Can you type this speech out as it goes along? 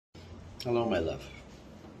Hello, my love.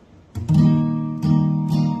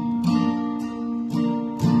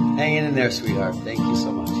 Hanging in there, sweetheart. Thank you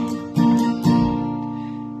so much.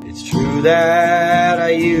 It's true that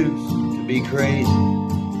I used to be crazy,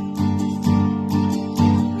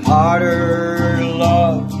 harder to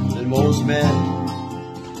love than most men.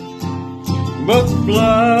 But the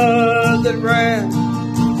blood that ran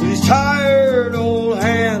through these tired old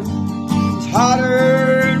hands was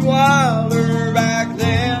hotter and wilder back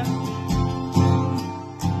then.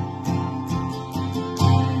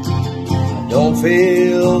 I don't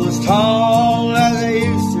feel as tall as I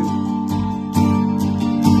used to.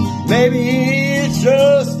 Maybe it's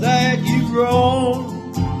just that you've grown.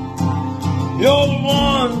 You're the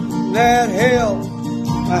one that held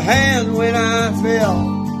my hand when I fell,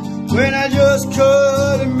 when I just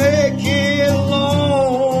couldn't make it alone.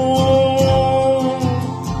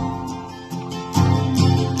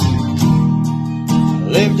 I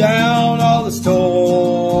lived down all the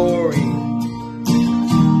stories,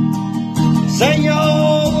 sang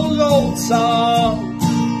all those old songs.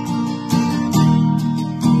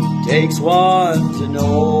 Takes one to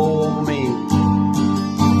know me.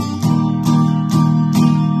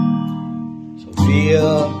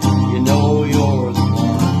 Sophia, you know you're the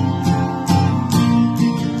one.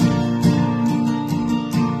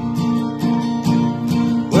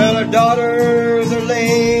 Well, her daughters are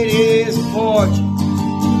ladies of fortune,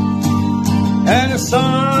 and her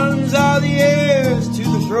sons are the heirs to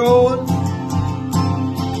the throne.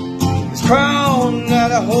 This crown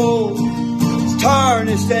that I hold is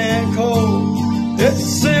tarnished and cold. It's a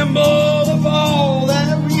symbol of all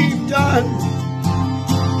that we've done.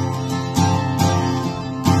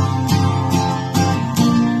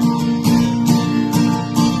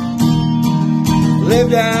 Live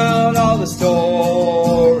down all the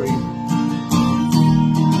stories,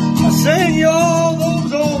 I sing you all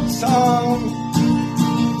those old songs.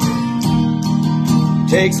 It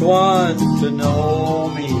takes one to know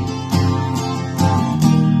me.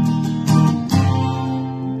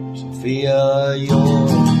 Sophia, you're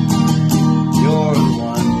the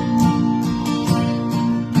one.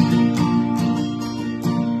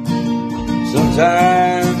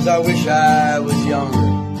 Sometimes I wish I was younger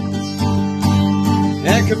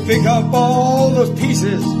and could pick up all those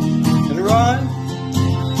pieces and run.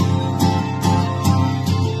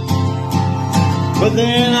 But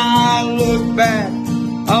then I look back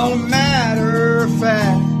on a matter of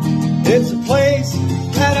fact, it's a place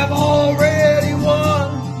that I've already won.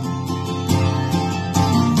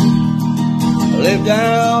 I live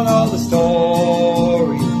down all the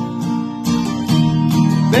stories,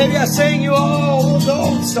 baby, I sing you all those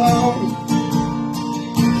old songs.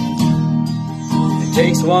 It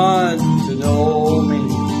takes one to know me,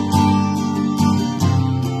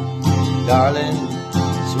 darling,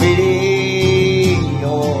 sweetie,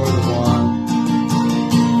 you're the one.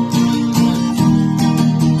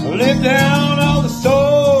 I live down all the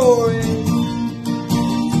stories,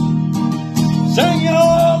 sing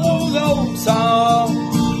all those old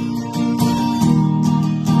songs.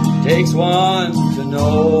 It takes one to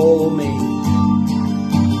know me,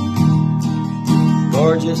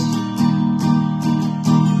 gorgeous,